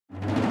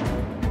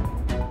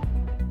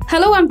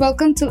Hello and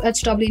welcome to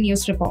HW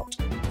News Report.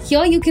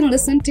 Here you can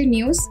listen to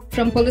news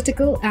from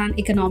political and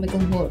economical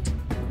world.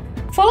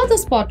 Follow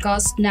this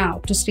podcast now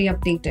to stay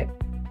updated.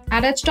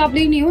 At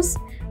HW News,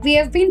 we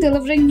have been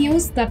delivering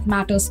news that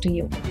matters to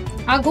you.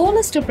 Our goal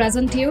is to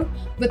present you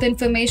with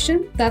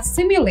information that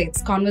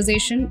simulates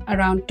conversation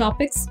around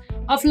topics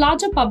of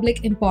larger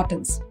public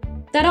importance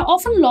that are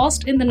often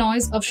lost in the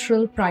noise of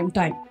shrill prime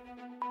time.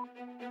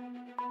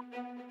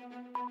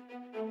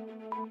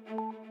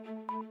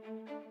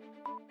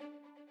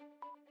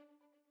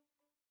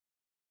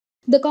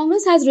 The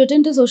Congress has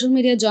written to social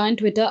media giant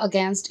Twitter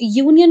against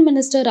Union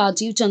Minister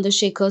Rajeev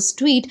Chandrasekhar's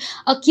tweet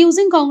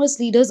accusing Congress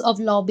leaders of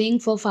lobbying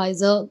for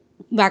Pfizer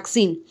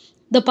vaccine.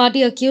 The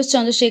party accused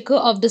Chandrasekhar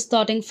of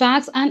distorting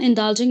facts and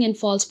indulging in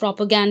false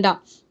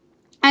propaganda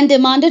and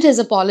demanded his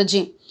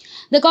apology.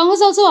 The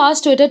Congress also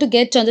asked Twitter to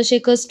get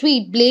Chandrasekhar's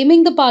tweet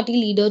blaming the party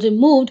leader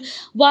removed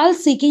while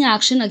seeking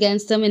action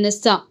against the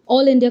minister.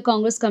 All India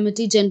Congress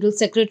Committee General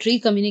Secretary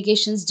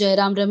Communications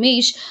Jairam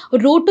Ramesh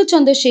wrote to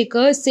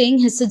Chandrasekhar saying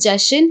his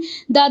suggestion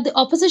that the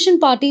opposition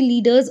party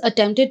leaders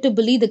attempted to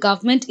bully the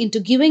government into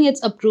giving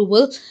its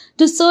approval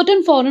to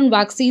certain foreign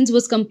vaccines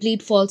was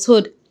complete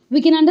falsehood.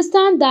 We can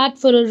understand that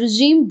for a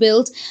regime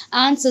built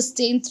and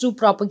sustained through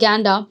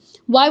propaganda,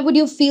 why would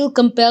you feel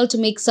compelled to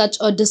make such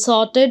a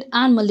distorted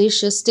and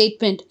malicious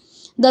statement?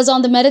 Thus,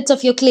 on the merits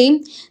of your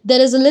claim,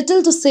 there is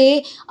little to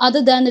say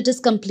other than it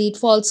is complete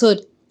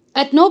falsehood.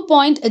 At no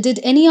point did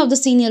any of the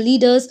senior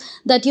leaders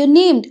that you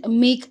named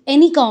make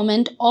any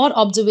comment or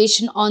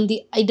observation on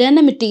the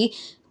indemnity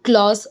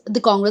clause,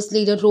 the Congress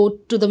leader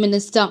wrote to the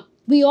minister.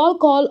 We all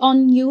call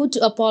on you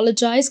to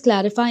apologize,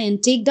 clarify,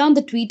 and take down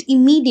the tweet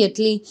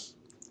immediately.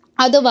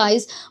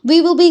 Otherwise, we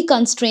will be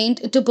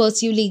constrained to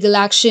pursue legal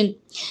action.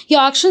 Your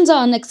actions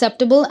are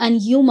unacceptable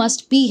and you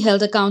must be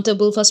held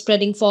accountable for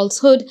spreading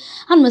falsehood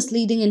and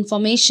misleading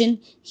information,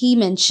 he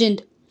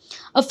mentioned.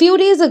 A few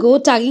days ago,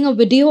 tagging a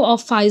video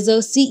of Pfizer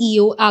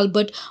CEO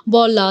Albert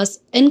Bourla's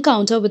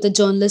encounter with a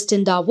journalist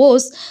in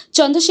Davos,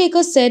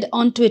 Chandrasekhar said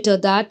on Twitter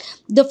that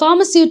the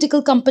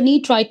pharmaceutical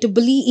company tried to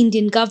bully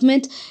Indian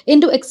government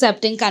into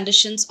accepting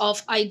conditions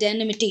of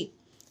indemnity.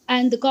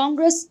 And the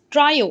Congress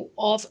trio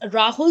of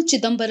Rahul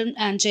Chidambaram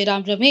and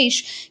Jairam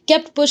Ramesh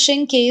kept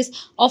pushing case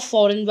of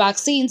foreign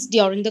vaccines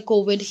during the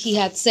COVID, he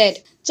had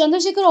said.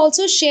 Chandrasekhar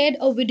also shared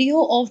a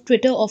video of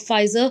Twitter of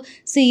Pfizer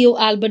CEO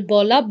Albert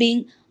Bourla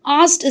being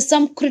asked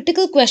some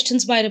critical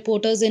questions by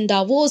reporters in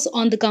Davos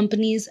on the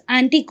company's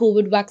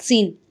anti-COVID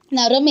vaccine.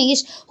 Now,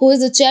 Ramesh, who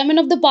is the chairman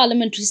of the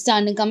Parliamentary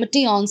Standing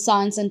Committee on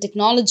Science and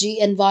Technology,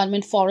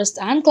 Environment, Forest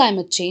and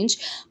Climate Change,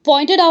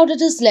 pointed out in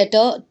his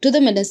letter to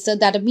the minister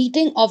that a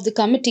meeting of the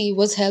committee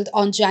was held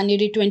on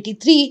January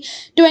 23,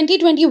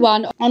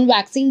 2021 on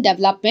vaccine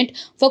development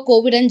for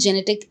COVID and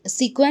genetic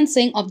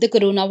sequencing of the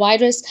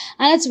coronavirus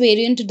and its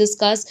variant to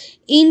discuss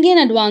Indian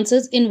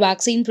advances in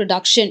vaccine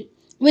production,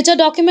 which are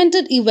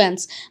documented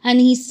events, and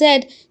he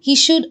said he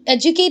should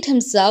educate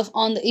himself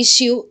on the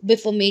issue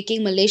before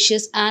making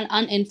malicious and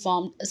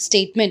uninformed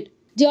statement.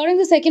 During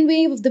the second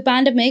wave of the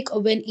pandemic,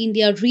 when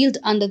India reeled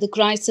under the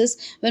crisis,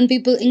 when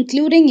people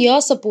including your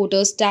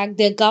supporters tagged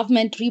their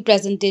government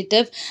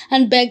representative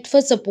and begged for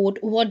support,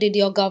 what did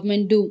your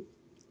government do?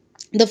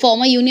 The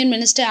former union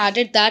minister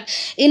added that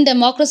in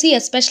democracy,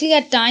 especially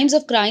at times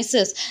of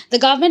crisis, the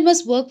government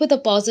must work with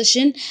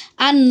opposition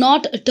and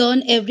not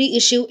turn every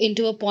issue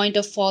into a point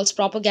of false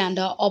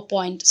propaganda or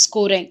point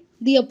scoring.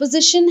 The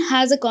opposition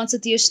has a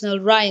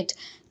constitutional right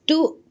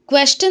to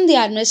question the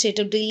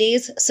administrative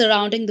delays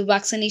surrounding the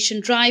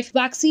vaccination drive,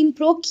 vaccine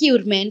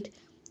procurement,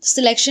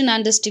 selection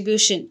and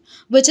distribution,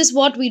 which is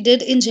what we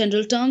did in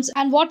general terms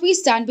and what we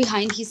stand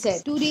behind, he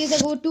said. 2 days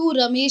ago too,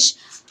 Ramesh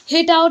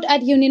hit out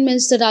at Union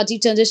Minister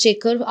Rajeev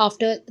Chandrasekhar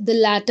after the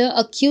latter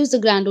accused the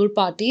Grand Old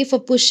Party for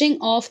pushing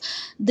off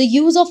the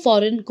use of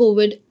foreign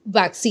COVID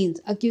vaccines.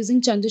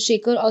 Accusing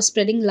Chandrasekhar of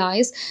spreading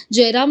lies,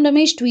 Jairam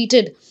Ramesh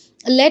tweeted,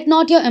 "Let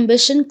not your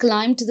ambition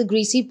climb to the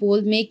greasy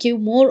pole make you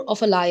more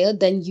of a liar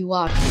than you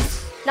are."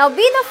 Now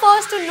be the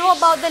first to know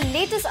about the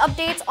latest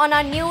updates on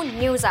our new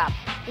news app.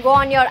 Go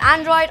on your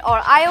Android or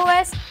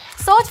iOS,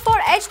 search for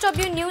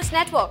HW News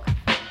Network.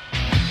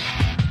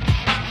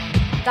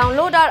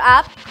 Download our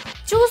app,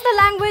 choose the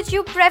language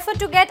you prefer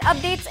to get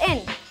updates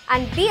in,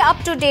 and be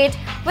up to date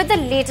with the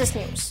latest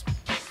news.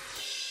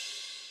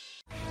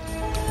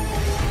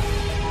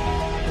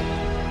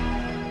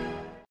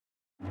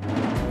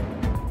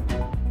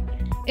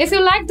 If you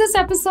liked this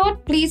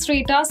episode, please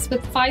rate us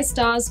with 5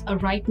 stars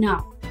right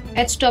now.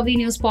 HW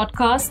News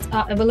podcasts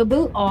are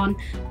available on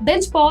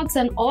BingePods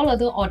and all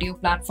other audio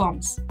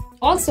platforms.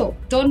 Also,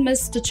 don't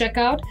miss to check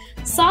out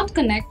South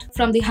Connect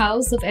from the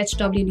house of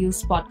HW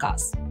News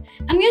podcasts.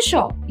 And we're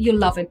sure you'll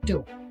love it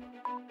too.